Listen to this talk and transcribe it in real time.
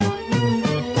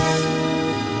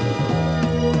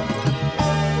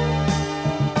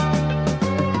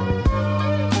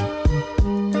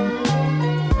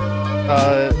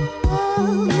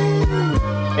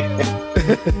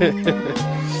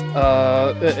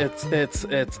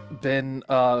It's been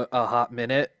a hot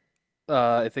minute.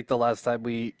 I think the last time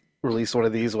we released one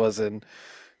of these was in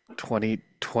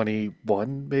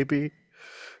 2021, maybe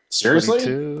Seriously?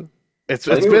 22. It's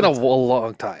I think it's it been was. a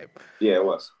long time. Yeah, it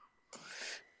was.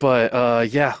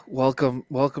 But yeah, welcome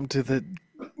to the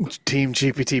Team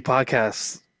GPT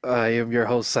podcast. I am your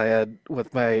host Syed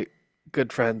with my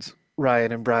good friends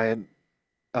Ryan and Brian.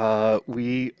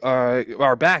 We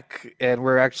are back, and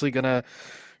we're actually gonna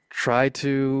try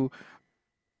to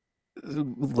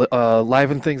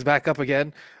liven things back up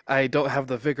again. I don't have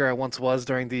the vigor I once was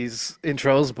during these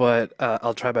intros, but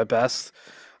I'll try my best.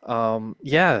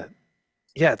 Yeah,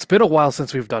 yeah, it's been a while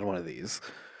since we've done one of these.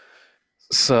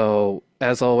 So,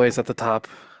 as always, at the top,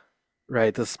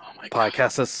 right, Oh my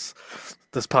podcast is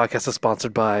this podcast is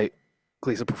sponsored by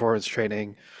Gleason Performance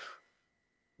Training.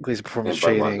 Gleason God. Performance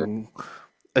And Budweiser. Training,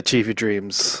 achieve your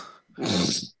dreams.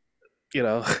 That's You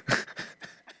know,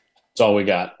 all we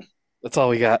got. that's all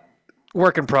we got.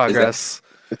 Work in Is that progress.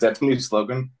 is that the new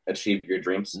slogan? Achieve your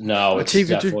dreams. No, it's Achieve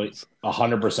your definitely dreams.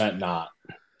 100% not.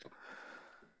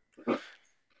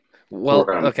 Well,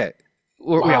 We're on. okay.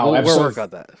 Yeah, Wow, we'll episode work on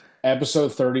that.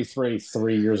 episode 33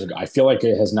 3 years ago. I feel like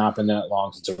it has not been that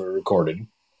long since we recorded.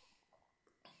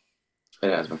 It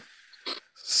has been.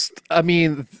 I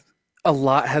mean, a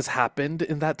lot has happened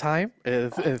in that time.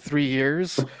 In 3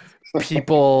 years,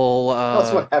 people,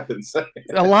 That's what happens.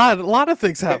 a lot of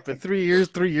things happened. 3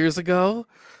 years ago,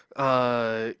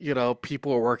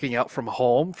 people were working out from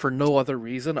home for no other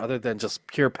reason other than just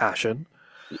pure passion.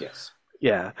 Yes.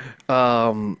 Yeah.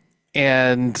 Um,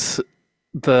 and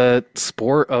the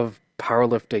sport of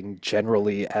powerlifting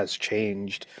generally has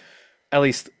changed, at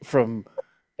least from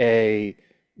a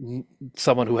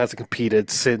someone who hasn't competed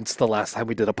since the last time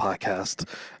we did a podcast.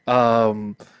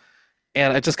 Um,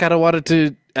 and I just kind of wanted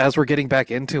to, as we're getting back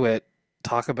into it,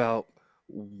 talk about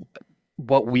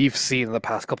what we've seen in the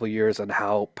past couple of years and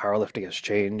how powerlifting has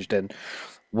changed and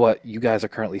what you guys are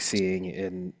currently seeing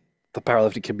in the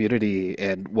powerlifting community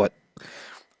and what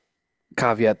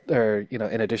caveat or in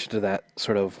addition to that,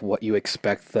 sort of what you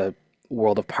expect the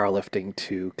world of powerlifting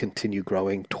to continue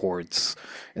growing towards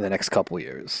in the next couple of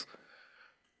years.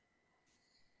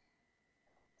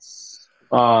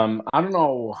 I don't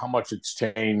know how much it's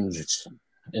changed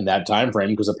in that time frame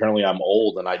because apparently I'm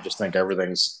old and I just think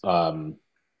everything's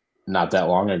not that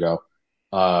long ago.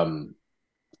 Um,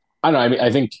 I don't know. I mean,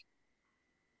 I think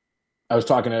I was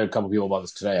talking to a couple people about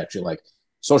this today. Actually, like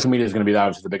social media is going to be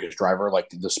obviously the biggest driver. Like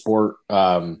the sport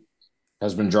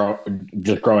has been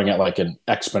just growing at like an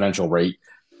exponential rate.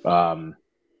 Um,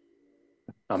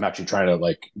 I'm actually trying to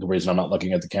like the reason I'm not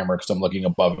looking at the camera because I'm looking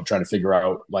above and trying to figure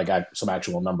out like some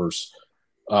actual numbers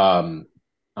um,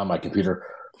 on my computer.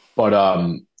 But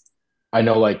I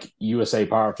know like USA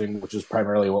powerlifting, which is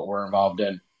primarily what we're involved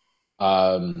in.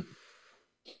 Um,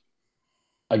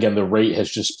 Again, the rate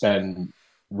has just been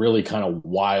really kind of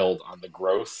wild on the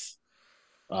growth.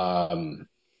 Um,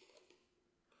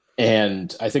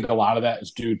 and I think a lot of that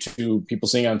is due to people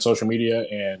seeing on social media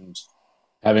and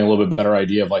having a little bit better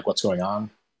idea of like what's going on.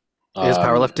 Is Um,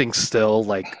 powerlifting still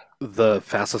like the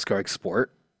fastest growing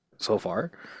sport so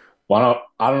far? well,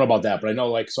 I don't know about that, but I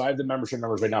know like so I have the membership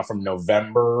numbers right now from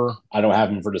November. I don't have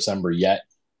them for December yet.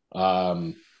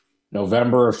 Um,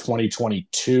 November of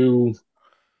 2022,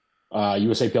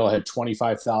 USAPL had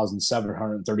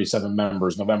 25,737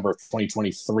 members. November of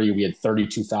 2023, we had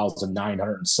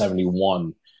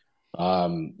 32,971.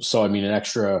 So I mean, an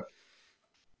extra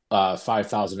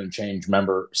 5,000 and change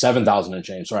 7,000 and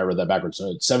change. Sorry, I read that backwards.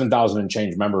 So 7,000 and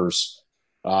change members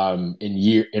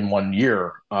in 1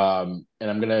 year. And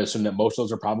I'm going to assume that most of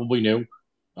those are probably new.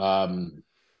 Um,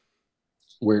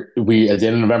 we at the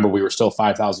end of November we were still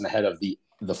 5,000 ahead of the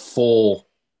full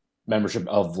membership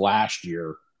of last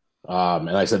year. And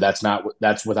like I said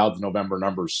that's without the November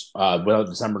numbers, without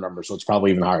the December numbers, so it's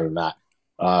probably even higher than that.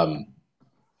 Um,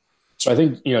 so I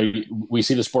think we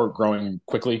see the sport growing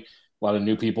quickly. A lot of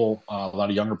new people, a lot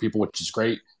of younger people, which is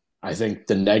great. I think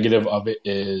the negative of it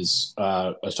is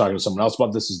I was talking to someone else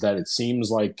about this is that it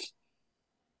seems like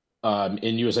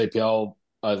in USAPL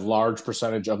a large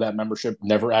percentage of that membership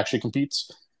never actually competes.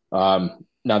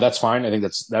 Now that's fine. I think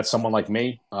that's someone like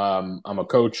me. I'm a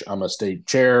coach. I'm a state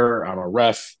chair. I'm a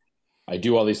ref. I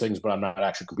do all these things, but I'm not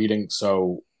actually competing.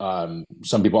 So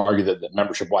some people argue that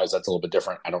membership wise, that's a little bit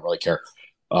different. I don't really care.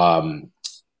 Um,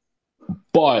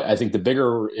 but I think the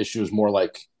bigger issue is more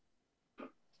like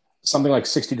something like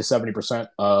 60 to 70%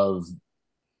 of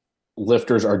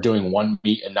lifters are doing one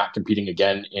meet and not competing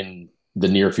again in the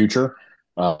near future.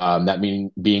 That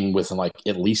meaning being within like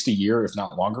at least a year, if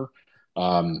not longer.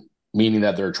 Um, meaning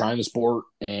that they're trying the sport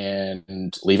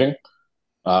and leaving,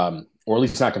 or at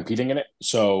least not competing in it.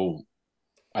 So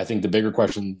I think the bigger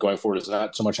question going forward is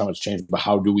not so much how much change, but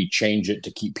how do we change it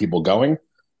to keep people going?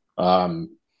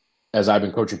 Um, as I've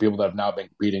been coaching people that have now been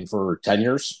competing for 10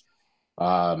 years,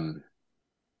 um,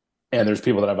 and there's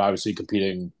people that have obviously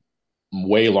competing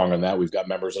way longer than that. We've got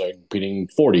members that are competing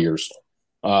 40 years.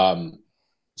 Um,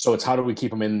 so it's how do we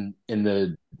keep them in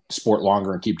the sport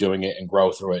longer and keep doing it and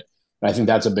grow through it. And I think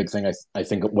that's a big thing. I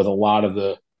think with a lot of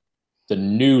the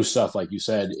new stuff, like you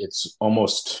said, it's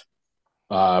almost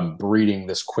breeding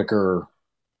this quicker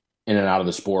in and out of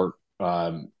the sport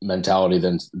mentality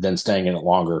than staying in it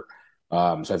longer.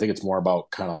 So I think it's more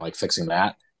about kind of like fixing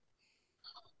that.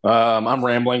 I'm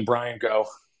rambling. Brian, go.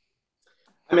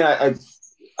 I mean, I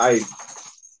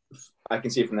I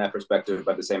can see it from that perspective,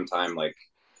 but at the same time, like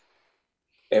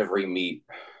every meet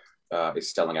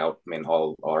is selling out. I mean,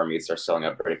 all our meets are selling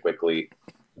out pretty quickly.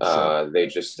 Sure. They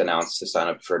just announced to sign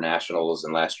up for nationals,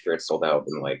 and last year it sold out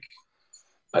in like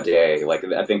a day. Like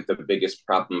I think the biggest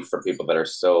problem for people that are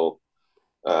still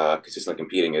consistently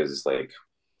competing is like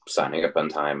signing up on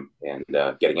time and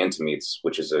getting into meets,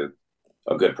 which is a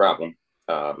good problem.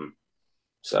 Um,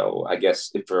 so I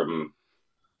guess from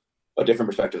a different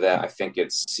perspective, that I think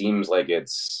it seems like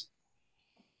it's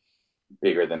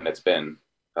bigger than it's been.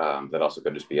 That also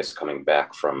could just be us coming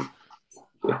back from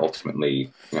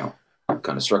ultimately, kind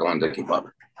of struggling to keep up.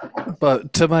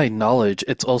 But to my knowledge,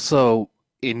 it's also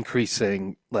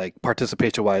increasing like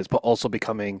participation wise, but also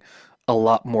becoming a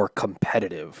lot more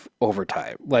competitive over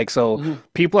time. Like, so Mm-hmm.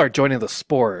 people are joining the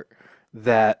sport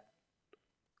that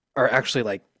are actually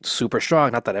like super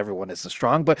strong. Not that everyone is as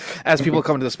strong, but as people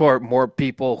come into the sport, more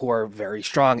people who are very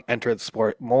strong enter the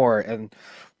sport more, and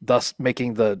thus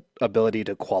making the ability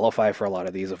to qualify for a lot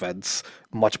of these events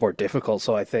much more difficult.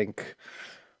 So I think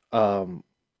um,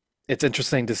 it's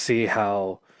interesting to see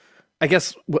how I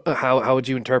guess how would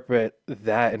you interpret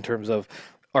that in terms of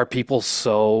are people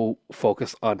so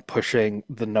focused on pushing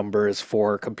the numbers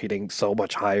for competing so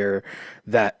much higher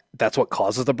that that's what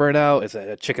causes the burnout? Is it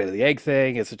a chicken and the egg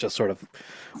thing? Is it just sort of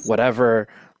whatever?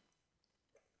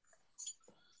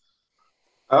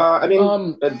 I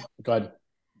mean, Go ahead.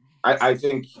 I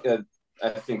think I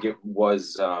think it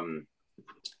was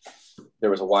there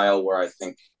was a while where I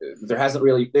think there hasn't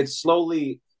really. It's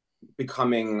slowly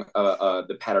becoming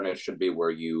the pattern it should be, where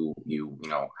you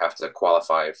have to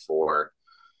qualify for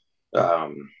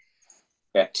um,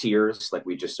 at tiers. Like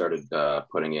we just started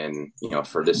putting in,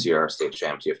 for this year our state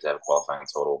champs, you have to have a qualifying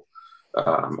total.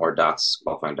 Or dots,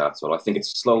 qualifying dots total. I think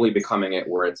it's slowly becoming it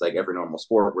where it's like every normal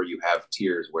sport where you have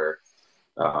tiers where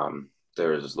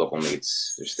there's local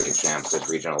meets, there's state champs, there's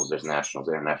regionals, there's nationals,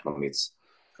 international meets.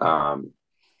 Um,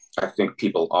 I think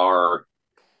people are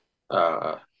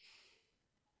uh,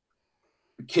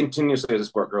 continuously, as the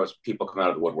sport grows, people come out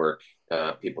of the woodwork,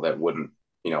 people that wouldn't,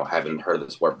 haven't heard of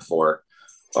the sport before,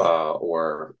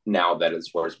 or now that the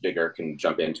sport is bigger, can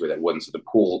jump into it that wouldn't. So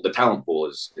the talent pool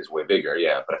is way bigger.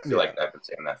 Yeah, but I feel Yeah. like I've been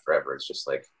saying that forever. It's just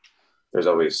like there's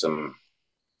always some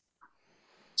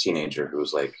teenager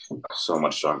who's like so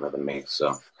much stronger than me.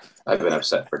 So I've been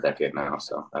upset for a decade now.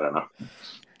 So I don't know.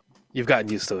 You've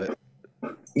gotten used to it.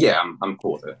 Yeah, I'm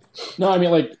cool with it. No, I mean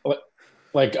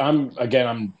like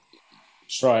I'm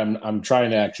sorry, I'm trying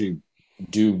to actually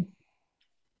do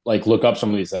like look up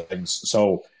some of these things.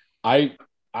 So I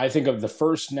I think of the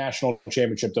first national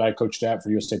championship that I coached at for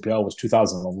USAPL was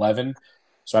 2011.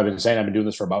 So I've been saying I've been doing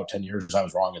this for about 10 years. I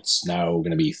was wrong. It's now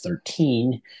going to be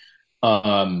 13.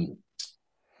 Um,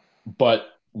 but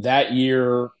that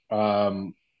year,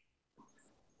 I'm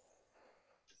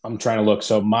trying to look.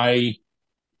 So my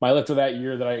lift of that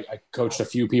year that I coached a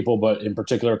few people, but in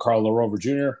particular Carl LaRover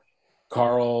Jr.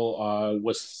 Carl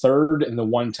was third in the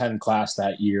 110 class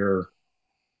that year,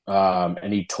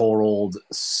 and he totaled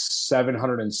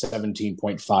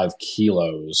 717.5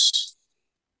 kilos.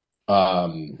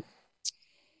 Um,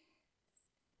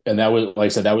 and that was, like I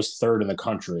said, that was third in the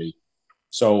country.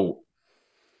 So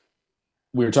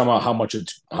we were talking about how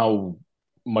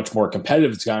much more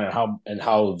competitive it's gotten, and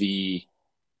how the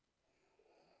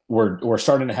we're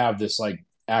starting to have this like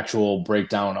actual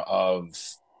breakdown of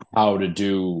how to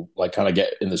do like kind of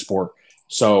get in the sport.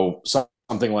 So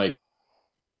something like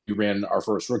we ran our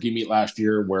first rookie meet last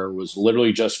year where it was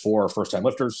literally just for first time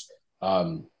lifters.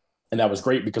 Um, and that was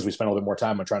great because we spent a little bit more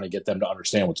time on trying to get them to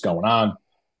understand what's going on.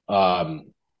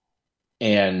 Um,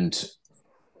 and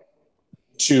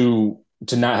to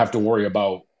not have to worry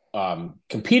about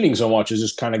competing so much is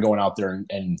just kind of going out there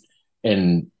and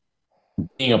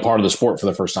being a part of the sport for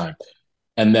the first time.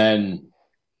 And then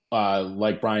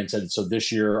like Brian said, so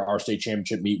this year our state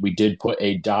championship meet, we did put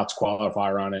a dots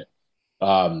qualifier on it.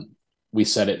 Um, we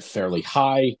set it fairly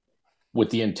high with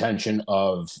the intention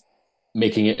of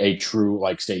making it a true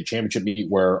like state championship meet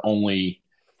where only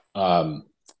um,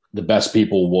 the best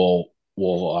people will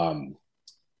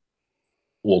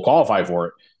qualify for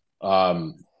it.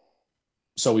 Um,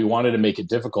 so we wanted to make it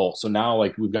difficult. So now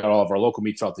like we've got all of our local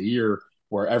meets throughout the year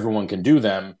where everyone can do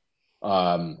them.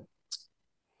 Um,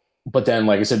 but then,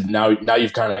 like I said, now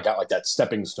you've kind of got like that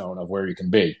stepping stone of where you can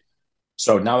be.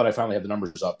 So now that I finally have the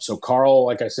numbers up, so Carl,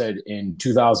 like I said, in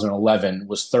 2011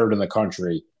 was third in the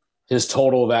country. His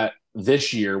total that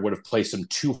this year would have placed him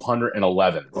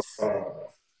 211th.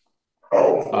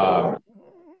 Um,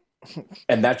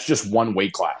 and that's just one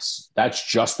weight class. That's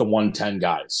just the 110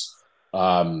 guys.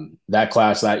 That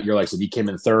class that year, like I said, he came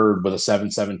in third with a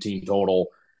 717 total.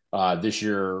 This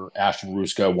year, Ashton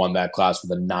Ruska won that class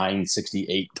with a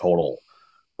 968 total.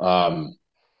 Um,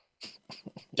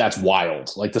 that's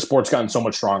wild. Like the sport's gotten so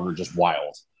much stronger, just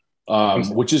wild,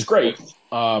 which is great.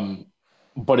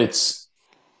 But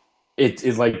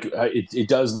it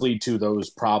does lead to those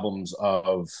problems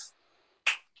of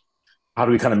how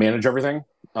do we kind of manage everything?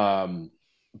 Um,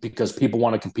 because people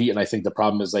want to compete, and I think the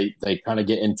problem is they kind of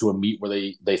get into a meet where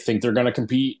they think they're going to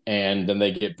compete, and then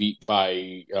they get beat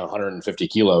by 150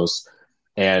 kilos,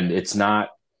 and it's not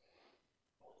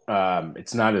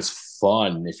as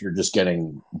fun if you're just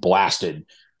getting blasted.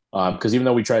 Because even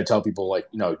though we try to tell people like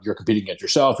you're competing against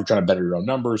yourself, you're trying to better your own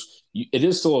numbers, it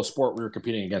is still a sport where you're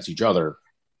competing against each other.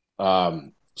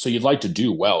 So you'd like to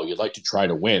do well, you'd like to try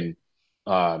to win,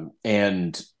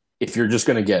 and if you're just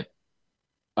going to get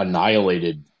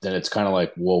annihilated, then it's kind of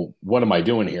like, well, what am I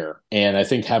doing here? And I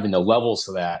think having the levels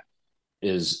to that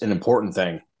is an important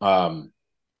thing.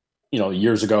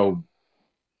 Years ago,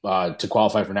 to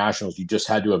qualify for nationals, you just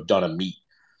had to have done a meet.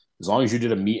 As long as you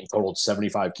did a meet and totaled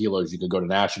 75 kilos, you could go to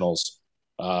nationals.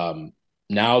 Um,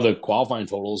 Now the qualifying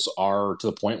totals are to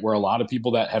the point where a lot of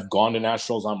people that have gone to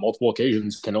nationals on multiple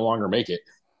occasions can no longer make it,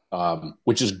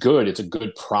 which is good. It's a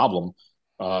good problem.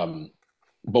 Um,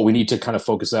 but we need to kind of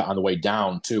focus that on the way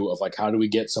down too, of like, how do we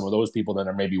get some of those people that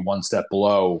are maybe one step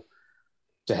below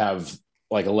to have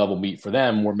like a level meet for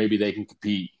them where maybe they can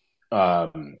compete,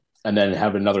 and then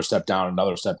have another step down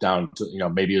to,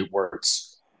 maybe where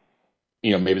it's,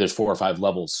 maybe there's 4 or 5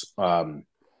 levels.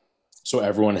 So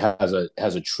everyone has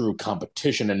a true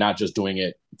competition and not just doing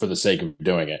it for the sake of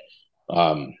doing it.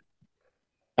 Um,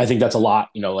 I think that's a lot,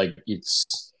 like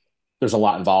there's a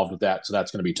lot involved with that. So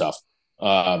that's going to be tough.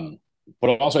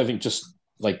 But also I think just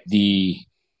like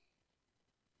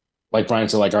like Brian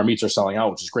said, like our meats are selling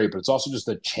out, which is great, but it's also just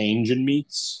a change in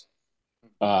meats.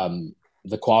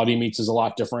 The quality meats is a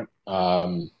lot different. I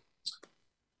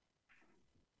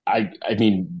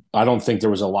mean, I don't think there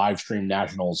was a live stream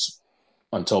nationals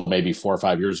until maybe 4 or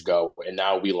 5 years ago, and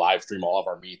now we live stream all of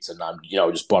our meets. And I'm,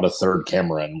 just bought a third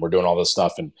camera, and we're doing all this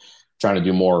stuff and trying to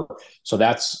do more. So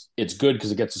it's good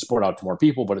because it gets the sport out to more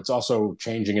people, but it's also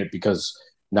changing it because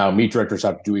now meet directors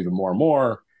have to do even more and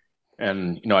more.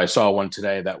 And I saw one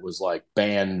today that was like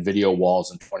ban video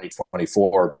walls in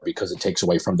 2024 because it takes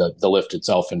away from the lift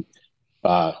itself. And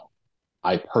uh,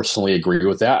 I personally agree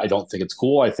with that. I don't think it's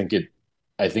cool. I think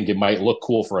it might look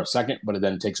cool for a second, but it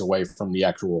then takes away from the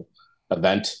actual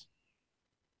event.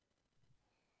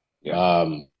 Yeah.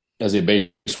 As a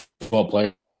baseball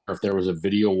player, if there was a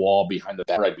video wall behind the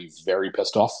batter, I'd be very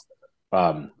pissed off.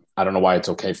 I don't know why it's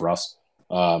okay for us.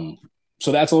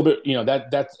 So that's a little bit,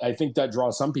 that I think that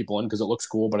draws some people in because it looks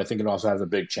cool, but I think it also has a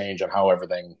big change on how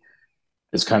everything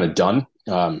is kind of done.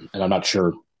 And I'm not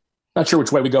sure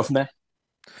which way we go from there.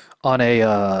 On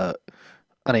a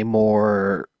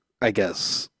more, I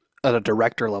guess, at a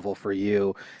director level for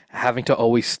you, having to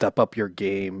always step up your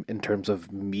game in terms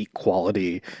of meat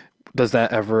quality, was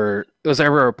there ever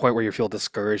a point where you feel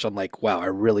discouraged on like, wow, I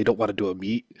really don't want to do a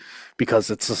meet because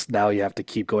it's just now you have to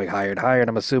keep going higher and higher. And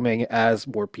I'm assuming as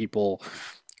more people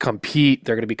compete,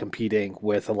 they're going to be competing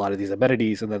with a lot of these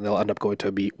amenities, and then they'll end up going to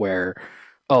a meet where,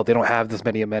 oh, they don't have this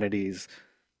many amenities,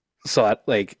 so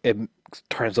like it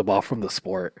turns them off from the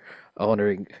sport. I'm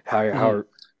wondering Mm-hmm. how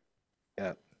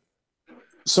yeah.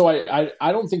 So I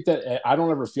don't think that I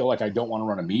don't ever feel like I don't want to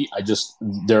run a meet. I just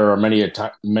there are many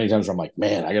times where I'm like,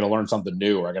 man, I got to learn something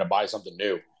new or I got to buy something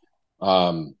new.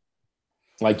 Um,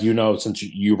 like since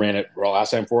you ran it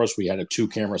last time for us, we had a 2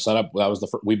 camera setup. That was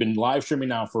we've been live streaming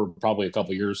now for probably a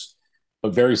couple years,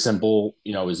 but very simple,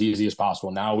 as easy as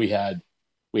possible. Now we added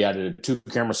a 2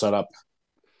 camera setup,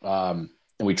 and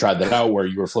we tried that out where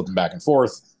you were flipping back and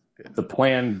forth. The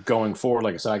plan going forward,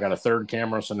 like I said, I got a third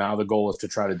camera, so now the goal is to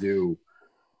try to do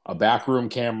a backroom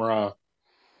camera,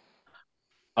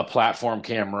 a platform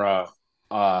camera,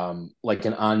 like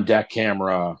an on deck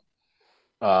camera,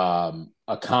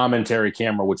 a commentary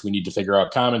camera, which we need to figure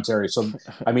out commentary. So,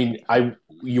 I mean,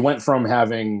 you went from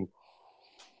having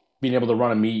being able to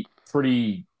run a meet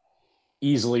pretty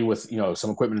easily with some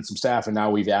equipment and some staff, and now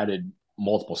we've added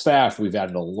multiple staff. We've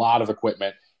added a lot of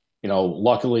equipment.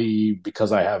 Luckily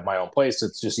because I have my own place,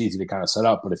 it's just easy to kind of set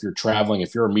up. But if you're traveling,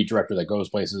 if you're a meet director that goes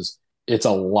places, it's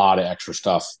a lot of extra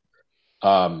stuff.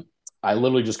 Um, I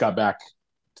literally just got back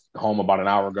home about an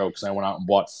hour ago because I went out and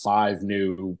bought 5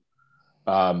 new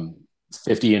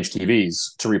 50-inch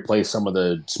TVs to replace some of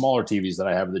the smaller TVs that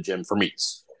I have in the gym for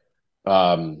meets.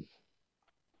 Um,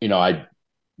 I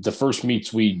the first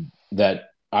meets we that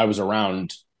I was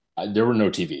around, there were no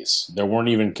TVs. There weren't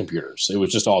even computers. It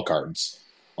was just all cards,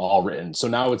 all written. So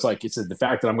now it's the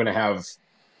fact that I'm going to have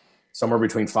somewhere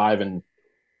between 5 and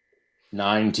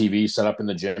 9 TVs set up in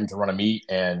the gym to run a meet,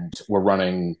 and we're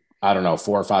running, I don't know,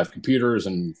 4 or 5 computers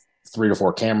and 3 to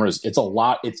 4 cameras. It's a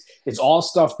lot. It's all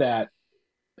stuff that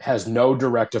has no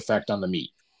direct effect on the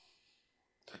meet,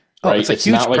 Oh, right? it's a It's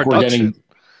huge not like we're getting production.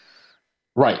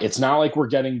 right. It's not like we're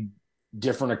getting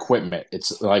different equipment.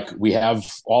 It's like we have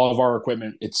all of our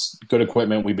equipment. It's good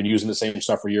equipment. We've been using the same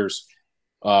stuff for years.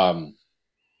 Um,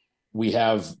 we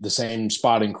have the same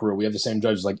spotting crew. We have the same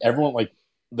judges. Like everyone, like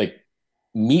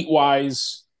meet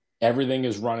wise, everything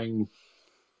is running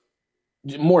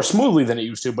more smoothly than it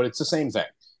used to, but it's the same thing.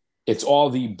 It's all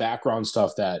the background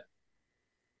stuff that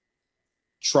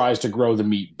tries to grow the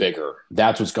meat bigger.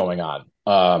 That's what's going on.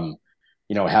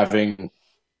 Having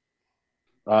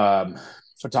um,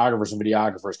 photographers and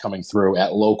videographers coming through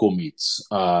at local meets.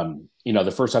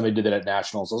 The first time they did that at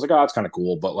nationals, I was like, oh, that's kind of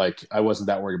cool, but like I wasn't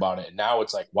that worried about it. And now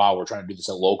it's like, wow, we're trying to do this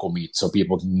at local meets so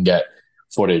people can get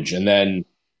footage. And then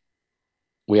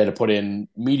we had to put in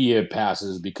media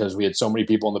passes because we had so many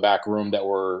people in the back room that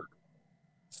were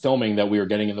filming that we were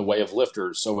getting in the way of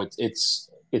lifters. So it's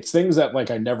things that like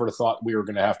I never thought we were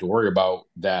going to have to worry about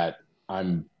that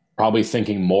I'm probably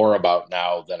thinking more about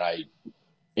now than I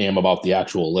am about the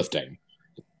actual lifting.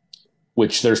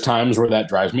 Which there's times where that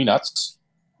drives me nuts,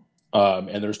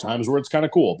 and there's times where it's kind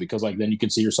of cool because like then you can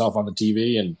see yourself on the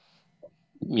TV and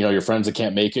your friends that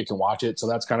can't make it can watch it, so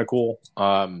that's kind of cool.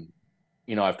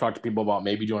 I've talked to people about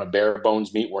maybe doing a bare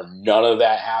bones meet where none of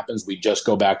that happens. We just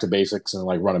go back to basics and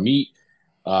like run a meet.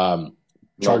 Um,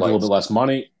 No charge a little bit lights.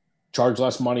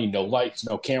 less money, no lights,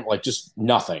 no camera, like just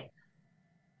nothing.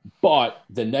 But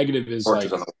the negative is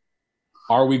Torches like, on the.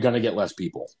 are we going to get less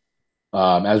people?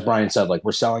 As Brian said, like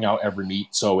we're selling out every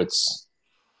meet, so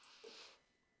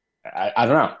I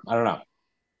don't know. I don't know.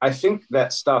 I think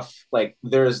that stuff like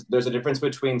there's a difference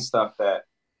between stuff that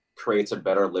creates a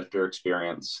better lifter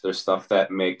experience. There's stuff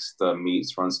that makes the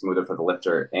meets run smoother for the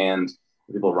lifter and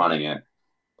the people running it.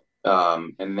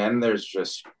 And then there's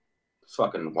just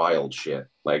fucking wild shit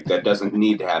like that doesn't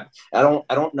need to happen. I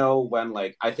don't know when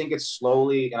like I think it's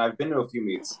slowly, and I've been to a few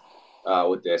meets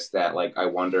with this that like I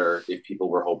wonder if people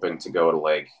were hoping to go to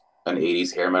like an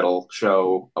 80s hair metal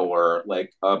show or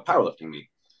like a powerlifting meet.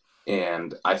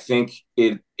 And I think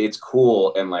it's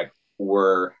cool, and like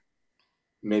we're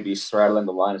maybe straddling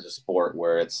the line as a sport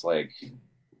where it's like,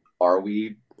 are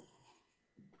we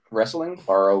wrestling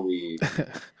or are we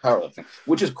powerlifting?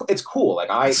 Which is it's cool. Like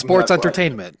Sports that's what I do.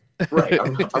 entertainment. Right.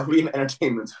 Are we in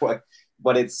entertainment? What?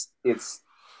 But it's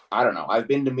I don't know. I've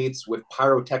been to meets with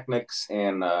pyrotechnics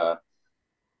and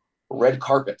red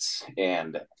carpets,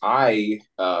 and I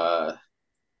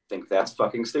think that's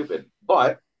fucking stupid.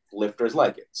 But lifters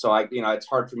like it, so it's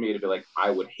hard for me to be like I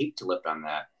would hate to lift on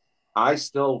that. I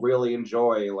still really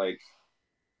enjoy like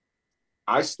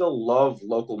I still love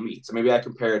local meets. Maybe I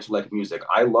compare it to like music.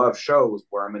 I love shows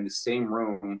where I'm in the same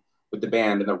room with the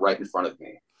band and they're right in front of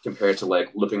me, compared to like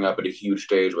looking up at a huge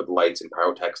stage with lights and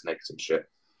pyrotechnics and shit.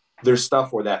 There's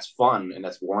stuff where that's fun and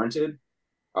that's warranted,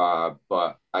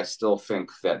 but I still think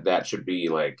that that should be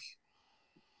like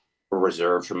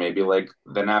reserved for maybe like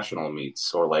the national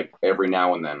meets or like every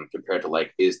now and then, compared to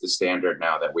like is the standard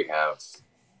now that we have,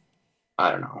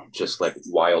 I don't know, just like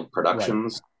wild Right.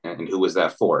 productions. And who is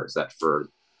that for? Is that for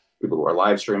people who are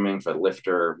live streaming, for the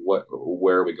lifter?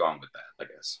 Where are we going with that, I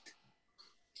guess?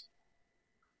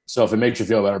 So if it makes you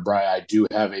feel better, Brian, I do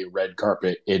have a red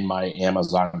carpet in my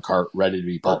Amazon cart ready to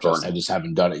be Oh, purchased. darn I it. just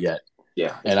haven't done it yet,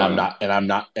 Yeah, it's and going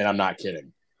on. I'm not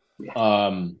kidding.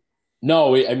 Yeah.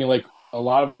 No, I mean, like a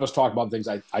lot of us talk about things.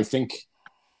 I think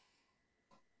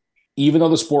even though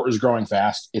the sport is growing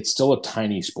fast, it's still a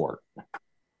tiny sport.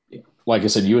 Yeah. Like I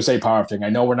said, USA Powerlifting. I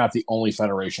know we're not the only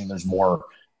federation. There's more,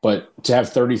 but to have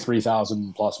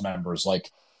 33,000 plus members,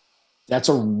 like that's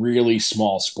a really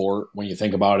small sport when you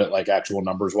think about it, like actual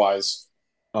numbers wise.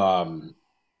 Um,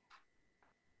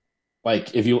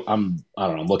 like if you, I don't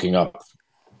know, I'm looking up,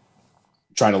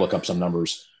 trying to look up some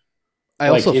numbers. I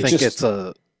Like also it think just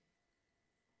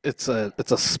it's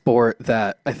a sport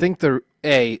that I think the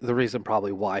reason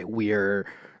probably why we're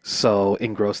so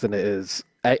engrossed in it is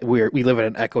we live in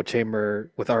an echo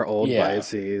chamber with our own yeah,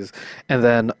 biases, and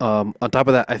then on top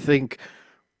of that, I think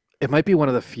it might be one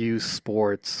of the few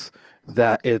sports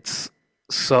that it's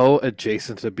so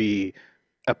adjacent to be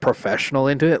a professional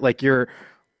into it. Like you're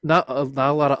not a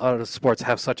lot of other sports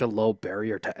have such a low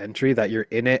barrier to entry that you're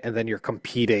in it and then you're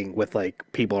competing with like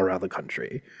people around the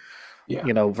country. Yeah.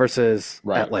 You know, versus at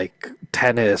right, like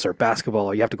tennis or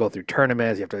basketball, you have to go through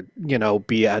tournaments, you have to,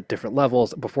 be at different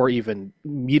levels before even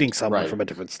meeting someone right. from a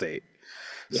different state.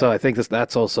 Yeah. So I think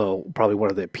that's also probably one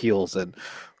of the appeals, and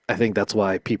I think that's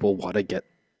why people want to get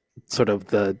sort of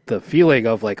the feeling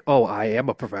of like, oh, I am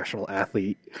a professional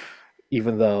athlete,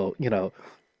 even though,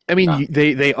 I mean, Not.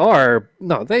 they are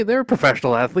no, they're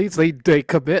professional athletes. They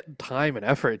commit time and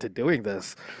effort to doing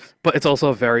this, but it's also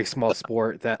a very small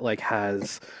sport that like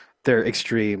has their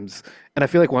extremes. And I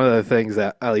feel like one of the things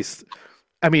that at least,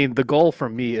 I mean, the goal for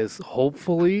me is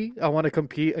hopefully I want to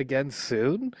compete again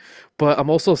soon, but I'm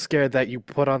also scared that you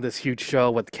put on this huge show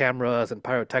with cameras and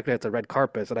pyrotechnics and red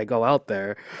carpets, and I go out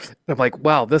there, and I'm like,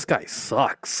 wow, this guy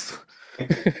sucks.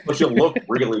 But you'll look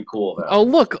really cool though. Oh,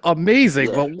 look, amazing,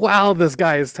 Yeah. but wow, this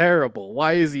guy is terrible.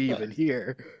 Why is he Yeah. even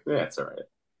here? That's all right.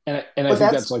 And I But think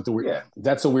that's that's like the weird yeah.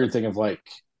 that's the weird thing of like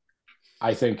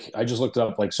I think I just looked it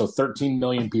up like so 13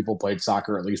 million people played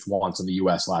soccer at least once in the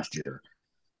US last year.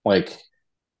 Like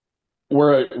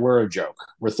we're a joke.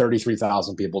 We're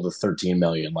 33,000 people to 13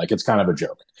 million. Like it's kind of a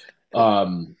joke.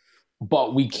 Um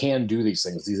but we can do these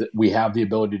things. We have the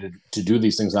ability to do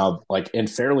these things now like and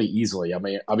fairly easily. I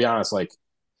mean, I'll be honest like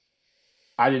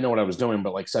I didn't know what I was doing,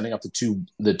 but like setting up the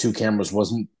two cameras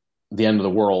wasn't the end of the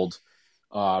world.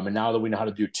 And now that we know how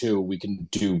to do two, we can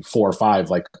do four or five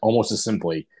like almost as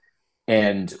simply,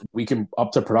 and we can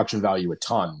up the production value a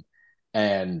ton.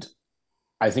 And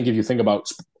I think if you think about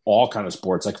all kind of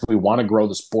sports, like if we want to grow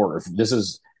the sport,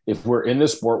 if we're in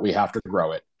this sport, we have to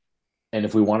grow it, and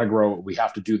if we want to grow it, we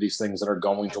have to do these things that are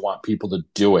going to want people to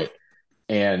do it.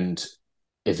 And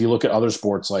if you look at other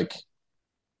sports, like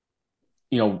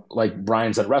like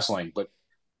Brian said, wrestling, but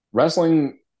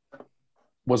wrestling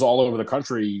was all over the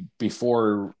country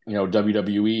before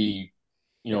WWE,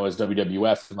 as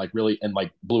WWF and like really and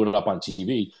like blew it up on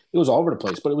TV. It was all over the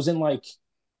place, but it was in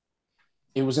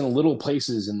little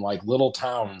places in like little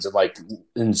towns and like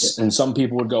and some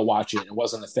people would go watch it and it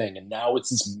wasn't a thing. And now it's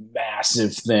this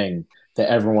massive thing that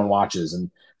everyone watches. And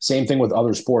same thing with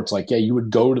other sports. Like, yeah, you would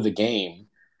go to the game,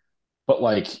 but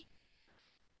like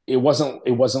it wasn't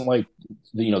like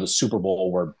the Super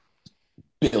Bowl where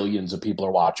billions of people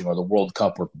are watching or the World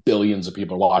Cup where billions of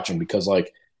people are watching because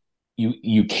like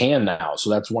you can now. So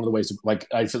that's one of the ways like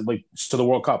I said like to the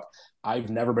World Cup. I've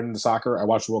never been into soccer. I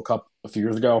watched the World Cup a few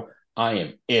years ago. I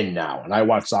am in now and I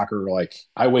watch soccer like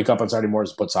I wake up on Saturday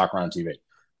mornings to put soccer on TV.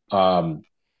 Um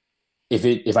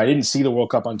if I didn't see the World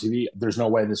Cup on TV, there's no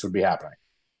way this would be happening.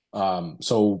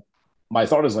 So my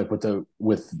thought is like with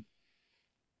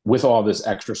all this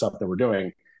extra stuff that we're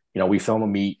doing, we film a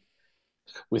meet,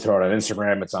 we throw it on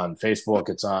Instagram, it's on Facebook,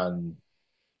 it's on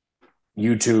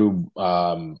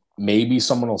YouTube. Maybe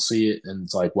someone will see it and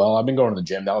it's like, well, I've been going to the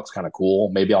gym. That looks kind of cool.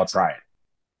 Maybe I'll try it.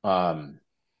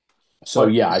 So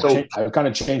But yeah, so I've kind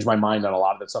of changed my mind on a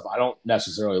lot of that stuff. I don't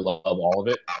necessarily love all of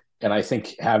it, and I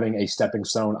think having a stepping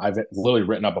stone, I've literally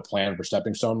written up a plan for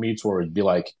stepping stone meets where it'd be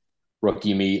like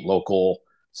rookie meet, local,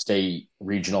 state,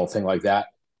 regional, thing like that.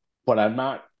 But I'm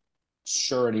not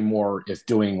sure anymore if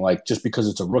doing like just because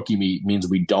it's a rookie meet means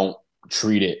we don't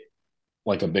treat it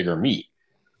like a bigger meet.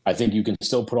 I think you can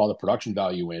still put all the production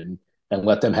value in and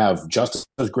let them have just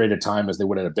as great a time as they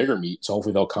would at a bigger meet. So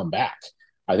hopefully they'll come back.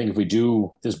 I think if we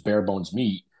do this bare bones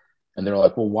meet and they're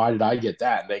like, well, why did I get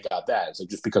that? And they got that. It's like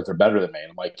just because they're better than me.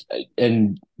 And I'm like,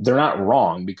 and they're not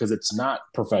wrong because it's not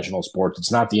professional sports.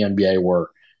 It's not the NBA where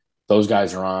those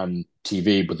guys are on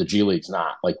TV, but the G League's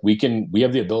not. Like we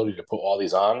have the ability to put all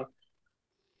these on.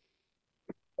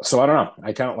 So I don't know.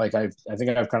 I kind of like I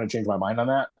think I've kind of changed my mind on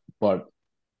that, but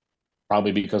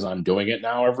probably because I'm doing it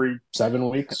now every 7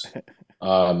 weeks.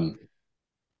 Um,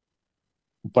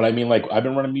 but I mean, like I've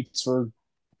been running meets for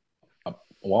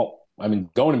I mean,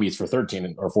 going to meets for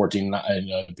 13 or 14, and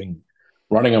I've been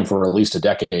running them for at least a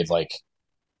decade. Like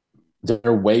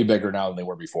they're way bigger now than they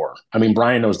were before. I mean,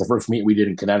 Brian knows the first meet we did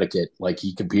in Connecticut. Like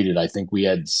he competed. I think we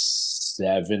had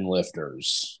 7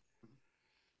 lifters.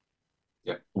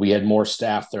 yeah. We had more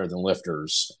staff there than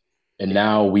lifters, and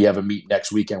now we have a meet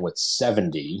next weekend with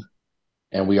 70.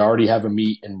 and we already have a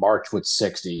meet in March with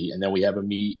 60, and then we have a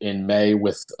meet in May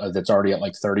with that's already at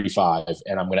like 35,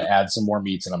 and I'm going to add some more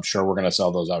meets, and I'm sure we're going to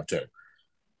sell those out too.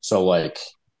 So like,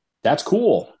 that's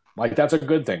cool. Like that's a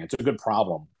good thing. It's a good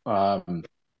problem.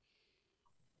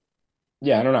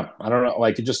 Yeah, I don't know. I don't know.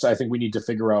 Like, it just I think we need to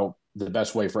figure out the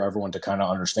best way for everyone to kind of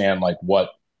understand like what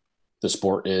the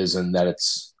sport is, and that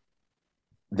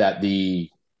that the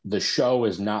show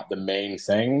is not the main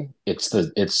thing. It's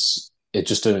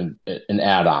just an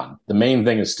add on. The main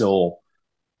thing is still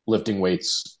lifting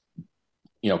weights,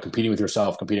 competing with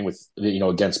yourself, competing with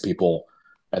against people,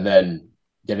 and then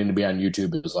getting to be on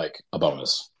YouTube is like a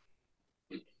bonus.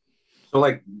 So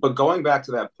like, but going back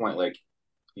to that point, like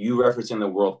you referencing the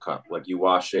World Cup, like you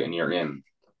watched it and you're in.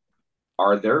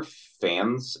 Are there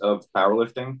fans of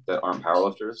powerlifting that aren't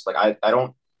powerlifters? Like I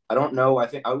don't know. I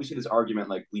think I always see this argument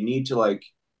like we need to like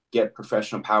get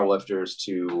professional powerlifters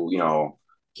to,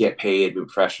 get paid, be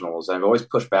professionals. And I've always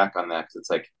pushed back on that because it's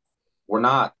like we're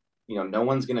not, no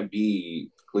one's gonna be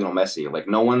Lionel Messi. Like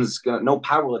no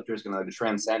powerlifter is gonna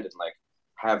transcend and like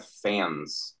have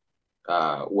fans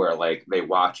where like they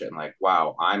watch it and like,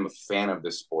 wow, I'm a fan of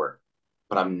this sport,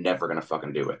 but I'm never gonna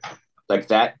fucking do it. Like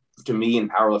that to me in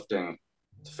powerlifting,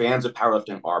 fans of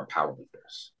powerlifting are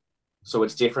powerlifters. So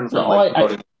it's different from No, like I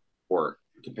promoting sport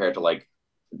compared to like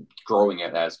growing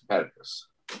it as competitors.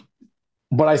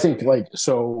 but I think like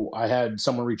so I had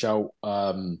someone reach out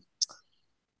for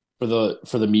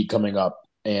the meet coming up,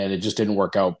 and it just didn't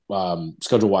work out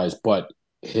schedule wise. But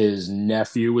his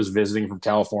nephew was visiting from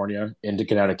California into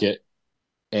Connecticut,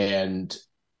 and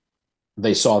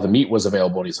they saw the meet was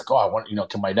available, and he's like, "Oh, I want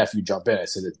can my nephew jump in?" I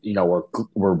said,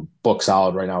 we're booked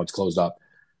solid right now; it's closed up."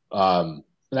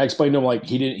 And I explained to him like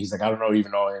he didn't. He's like, "I don't know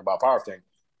even know anything about powerlifting,"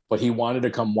 but he wanted to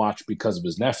come watch because of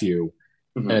his nephew,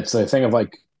 and Mm-hmm. it's the thing of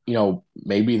like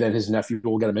maybe then his nephew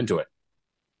will get him into it,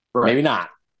 Right. maybe not,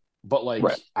 but like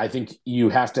Right. I think you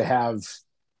have to have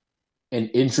an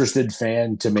interested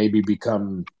fan to maybe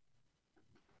become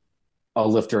a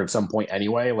lifter at some point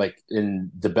anyway. Like,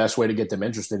 and the best way to get them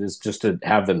interested is just to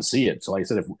have them see it. So, like I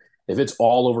said, if it's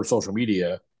all over social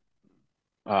media,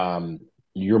 um,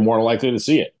 you're more likely to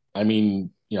see it. I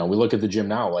mean, we look at the gym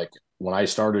now. Like when I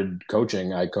started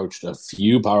coaching, I coached a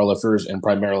few powerlifters and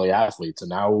primarily athletes, and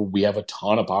now we have a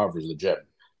ton of powerlifters in the gym.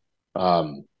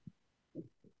 Um,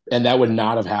 and that would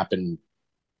not have happened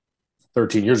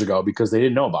 13 years ago because they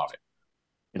didn't know about it.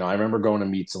 I remember going to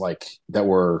meets like that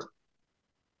were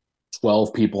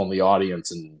 12 people in the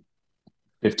audience and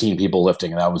 15 people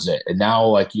lifting, and that was it. And now,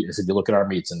 like I said, you look at our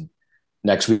meets, and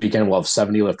next weekend we'll have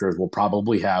 70 lifters. We'll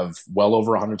probably have well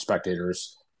over 100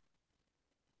 spectators.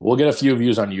 We'll get a few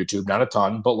views on YouTube, not a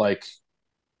ton, but like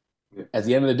Yeah. at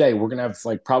the end of the day, we're gonna have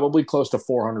like probably close to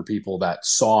 400 people that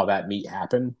saw that meet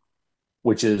happen,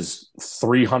 which is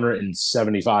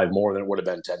 375 more than it would have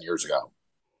been 10 years ago.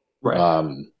 Right.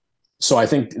 Um, so I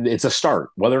think it's a start.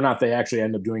 Whether or not they actually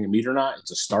end up doing a meet or not,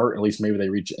 it's a start. At least maybe they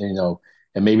reach,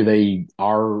 and maybe they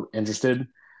are interested.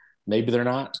 Maybe they're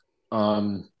not.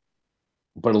 Um,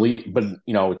 but at least, but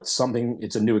it's something.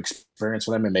 It's a new experience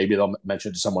for them, and maybe they'll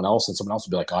mention it to someone else, and someone else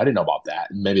will be like, "Oh, I didn't know about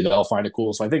that," and maybe they'll find it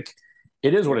cool. So I think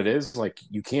it is what it is. Like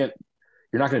you're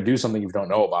not going to do something if you don't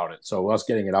know about it. So us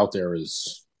getting it out there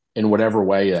is in whatever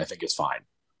way, I think is fine.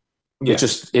 Yeah. It's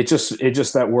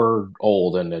just that we're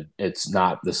old and it's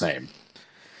not the same.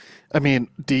 I mean,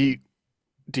 do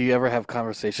you ever have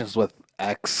conversations with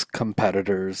ex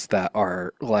competitors that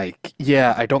are like,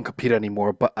 yeah, I don't compete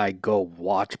anymore, but I go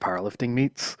watch powerlifting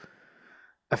meets?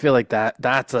 I feel like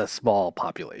that's a small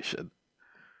population.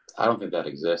 I don't think that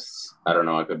exists. I don't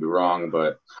know. I could be wrong,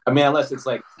 but I mean, unless it's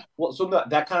like, well, so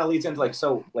that kind of leads into like,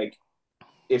 so like,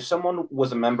 if someone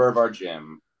was a member of our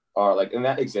gym, or like, and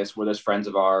that exists where there's friends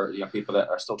of our, people that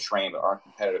are still trained but aren't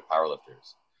competitive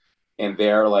powerlifters, and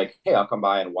they're like, hey, I'll come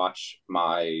by and watch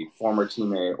my former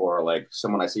teammate or like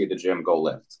someone I see at the gym go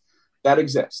lift. That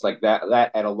exists, like that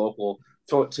at a local.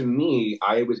 So to me,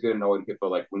 I always get annoyed when people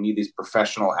are like, we need these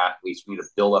professional athletes. We need to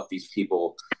build up these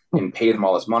people and pay them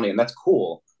all this money, and that's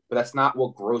cool. But that's not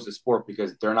what grows the sport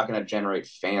because they're not going to generate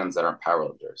fans that aren't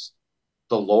powerlifters.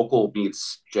 The local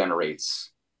meets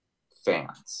generates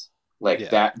fans. Like Yeah.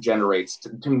 that generates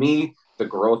to me the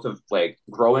growth of like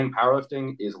growing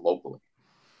powerlifting is locally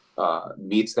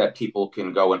meets that people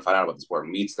can go and find out about the sport,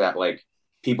 meets that like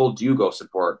people do go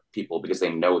support people because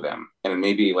they know them, and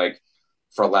maybe like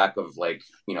for lack of like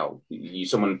you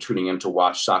someone tuning in to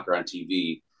watch soccer on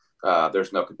TV,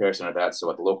 there's no comparison to that.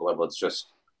 So at the local level, it's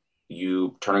just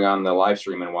you turning on the live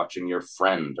stream and watching your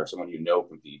friend or someone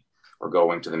compete, or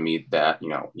going to the meet that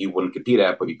you wouldn't compete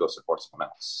at, but you go support someone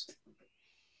else.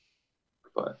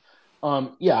 But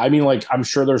Yeah, I mean, like I'm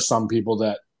sure there's some people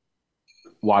that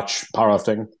watch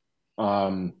powerlifting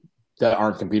um, that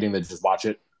aren't competing that just watch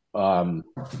it. Um,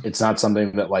 it's not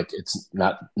something that like it's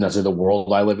not necessarily the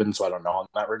world I live in, so I don't know in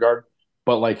that regard.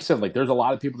 But like you said, like there's a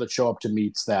lot of people that show up to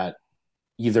meets that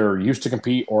either used to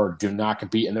compete or do not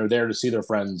compete, and they're there to see their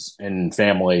friends and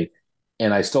family.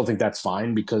 And I still think that's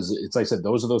fine because it's like I said,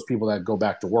 those are those people that go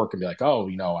back to work and be like, oh,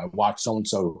 I watched so and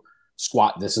so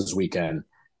squat this weekend,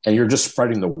 and you're just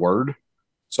spreading the word.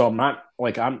 So I'm not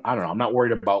like I don't know. I'm not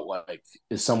worried about like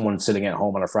is someone sitting at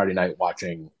home on a Friday night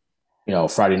watching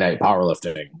Friday night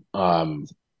powerlifting.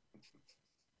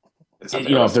 It's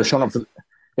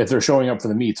If they're interesting. showing up for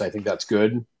the meets, I think that's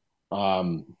good.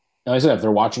 Um, and like I said, if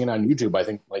they're watching it on YouTube, I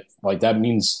think like that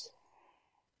means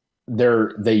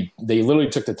they literally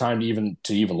took the time to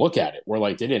even look at it. Where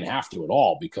like they didn't have to at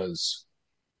all because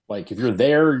like if you're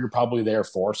there, you're probably there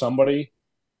for somebody.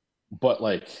 But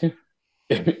like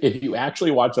if you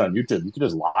actually watch it on YouTube, you can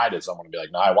just lie to someone and be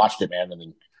like, "No, I watched it, man," and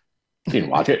then you didn't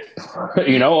watch it.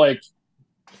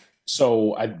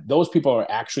 Like those people are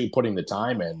actually putting the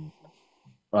time in.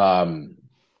 Um,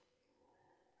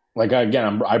 like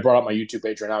again, I brought up my YouTube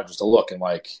page right now just to look, and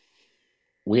like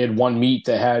we had one meet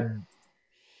that had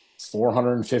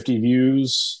 450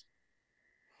 views.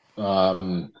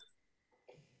 Um,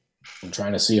 I'm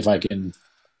trying to see if I can.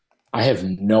 I have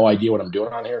no idea what I'm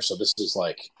doing on here, so this is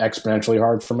like exponentially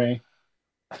hard for me.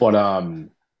 But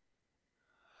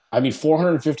I mean,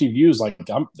 450 views, like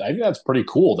I think that's pretty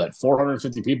cool. That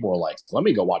 450 people are like, let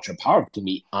me go watch a powerlifting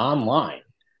meet online.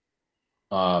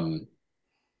 Um,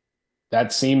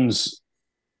 that seems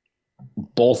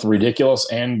both ridiculous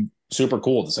and super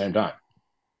cool at the same time.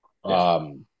 Yeah.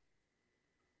 Um,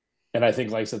 and I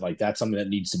think, like I said, like that's something that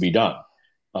needs to be done.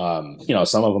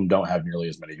 Some of them don't have nearly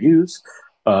as many views.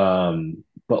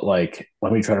 But like,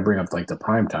 let me try to bring up like the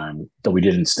prime time that we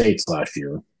did in states last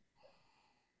year.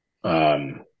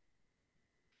 Um,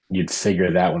 you'd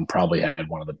figure that one probably had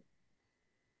one of the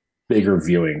bigger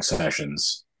viewing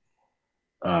sessions.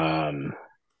 Um,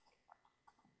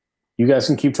 you guys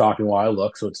can keep talking while I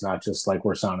look, so it's not just like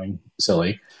we're sounding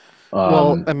silly.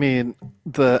 Well, Um, I mean,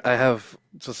 the I have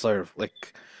just sort of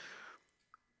like,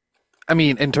 I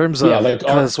mean, in terms yeah, of like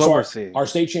because what we're seeing.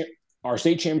 our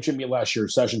state championship meet last year,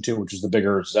 session two, which was the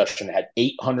bigger session, had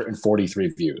 843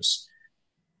 views.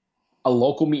 A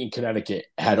local meet in Connecticut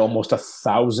had almost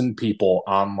 1,000 people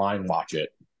online watch it.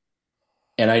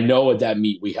 And I know at that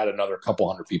meet we had another couple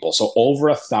hundred people. So over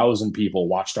 1,000 people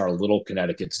watched our little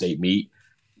Connecticut state meet.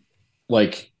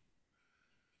 Like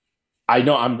I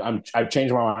know I've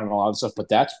changed my mind on a lot of stuff, but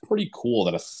that's pretty cool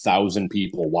that 1,000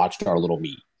 people watched our little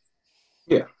meet.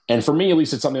 Yeah. And for me, at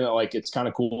least, it's something that like it's kind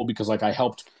of cool because like I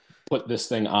helped put this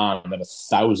thing on that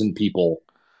 1,000 people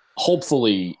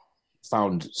hopefully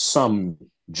found some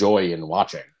joy in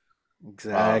watching.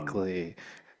 Um, Exactly.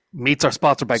 Meets are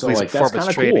sponsored by so Gleason like that's Performance kind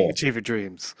of Training. cool. Achieve your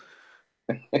dreams.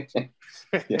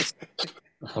 Yes.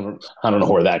 I don't know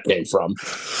where that came from.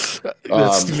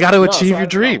 You got to No, so achieve your I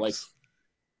don't know. Like, dreams.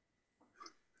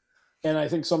 and I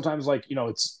think sometimes like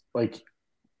it's like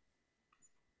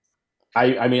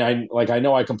I mean I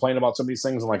know I complain about some of these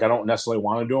things and like I don't necessarily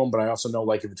want to do them, but I also know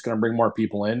like if it's going to bring more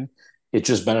people in, it's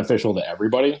just beneficial to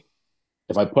everybody.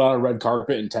 If I put on a red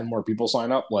carpet and 10 more people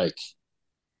sign up, like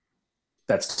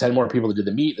that's 10 more people to do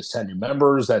the meet. That's 10 new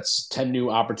members. That's 10 new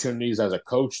opportunities as a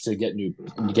coach to get new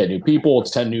people.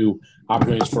 It's 10 new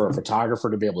opportunities for a photographer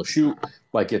to be able to shoot.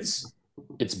 Like it's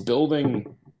building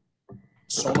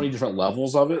so many different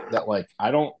levels of it that like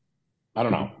I don't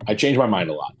know. I change my mind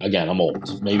a lot. Again, I'm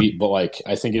old, maybe, but like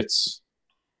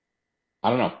I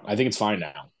don't know. I think it's fine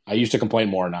now. I used to complain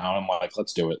more. Now I'm like,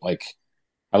 let's do it. Like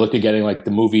I looked at getting like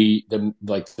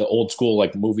the old school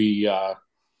like movie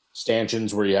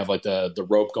stanchions where you have like the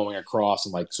rope going across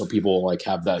and like so people like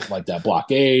have that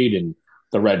blockade and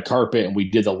the red carpet and we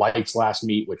did the lights last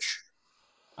meet, which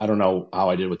I don't know how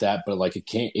I did with that, but like it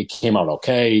came out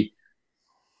okay.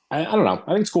 I don't know.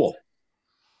 I think it's cool.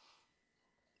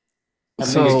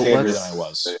 I'm Me more So angry than too. I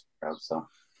was. So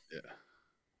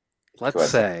go let's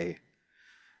ahead, sir. say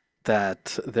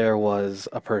that there was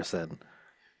a person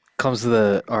comes to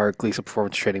the our Gleason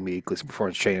Performance Training meet, Gleason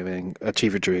Performance Training,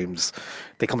 Achieve Your Dreams.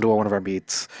 They come to one of our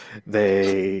meets.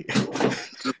 They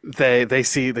they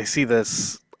see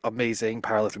this amazing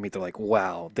powerlifting meet. They're like,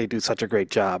 wow, they do such a great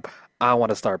job. I want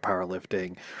to start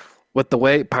powerlifting. With the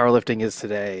way powerlifting is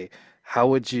today, how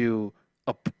would you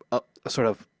sort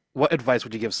of what advice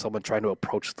would you give someone trying to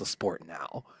approach the sport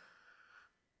now?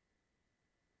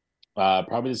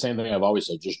 Probably the same thing I've always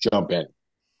said. Just jump in.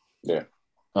 Yeah.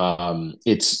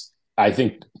 I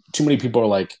think too many people are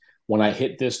like, when I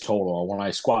hit this total, or when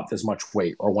I squat this much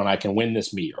weight, or when I can win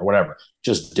this meet, or whatever.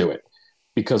 Just do it,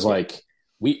 because Yeah. like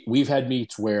we've had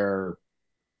meets where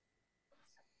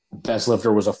best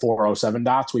lifter was a 407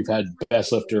 dots. We've had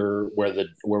best lifter where it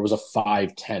was a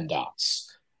 510 dots.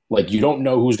 Like you don't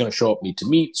know who's going to show up meet to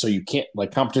meet, so you can't,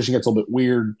 like, competition gets a little bit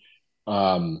weird.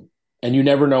 Um, and you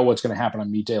never know what's going to happen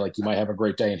on meet day. Like you might have a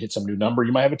great day and hit some new number.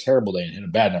 You might have a terrible day and hit a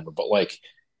bad number. But like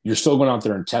you're still going out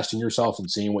there and testing yourself and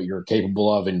seeing what you're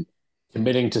capable of and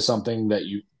committing to something that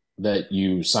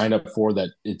you signed up for. That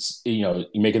it's, you're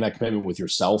making that commitment with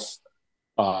yourself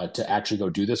to actually go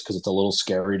do this, because it's a little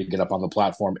scary to get up on the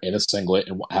platform in a singlet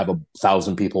and have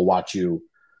 1,000 people watch you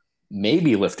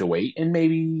maybe lift a weight and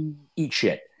maybe eat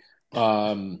shit.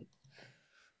 Um,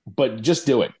 but just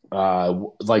do it.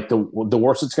 Like the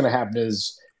worst that's going to happen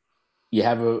is you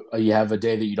have a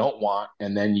day that you don't want,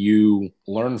 and then you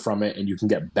learn from it and you can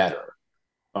get better.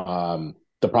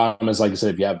 The problem is, like I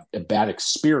said, if you have a bad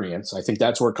experience, I think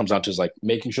that's where it comes down to, is like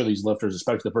making sure these lifters,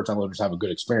 especially the first time lifters, have a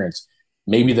good experience.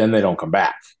 Maybe then they don't come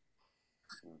back.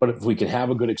 But if we can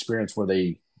have a good experience where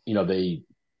they enjoy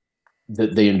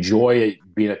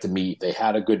being at the meet, they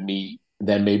had a good meet,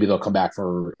 then maybe they'll come back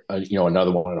for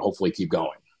another one and hopefully keep going.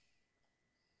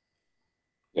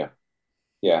 Yeah.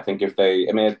 Yeah. I think if they,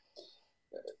 I mean,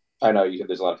 I know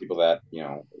there's a lot of people that,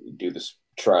 do this,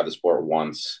 try the sport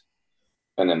once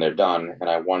and then they're done. And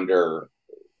I wonder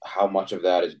how much of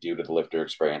that is due to the lifter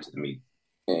experience at the meet.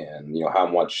 And, how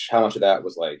much of that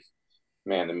was like,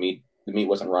 man, the meet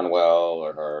wasn't run well,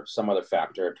 or some other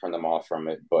factor turned them off from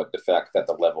it. But the fact that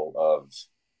the level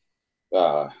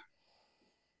of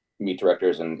meet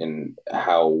directors and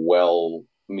how well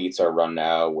meets are run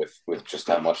now, with just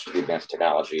how much the advanced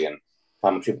technology and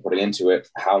how much people putting into it,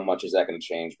 how much is that going to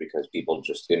change because people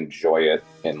just enjoy it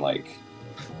and like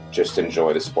just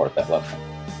enjoy the sport at that level?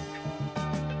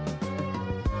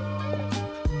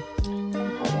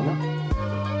 I don't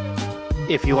know.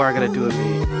 If you are gonna do a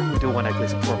meet, do one at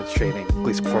Gleason Performance Training.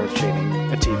 Gleason Performance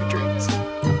Training, achieve your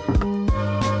dreams.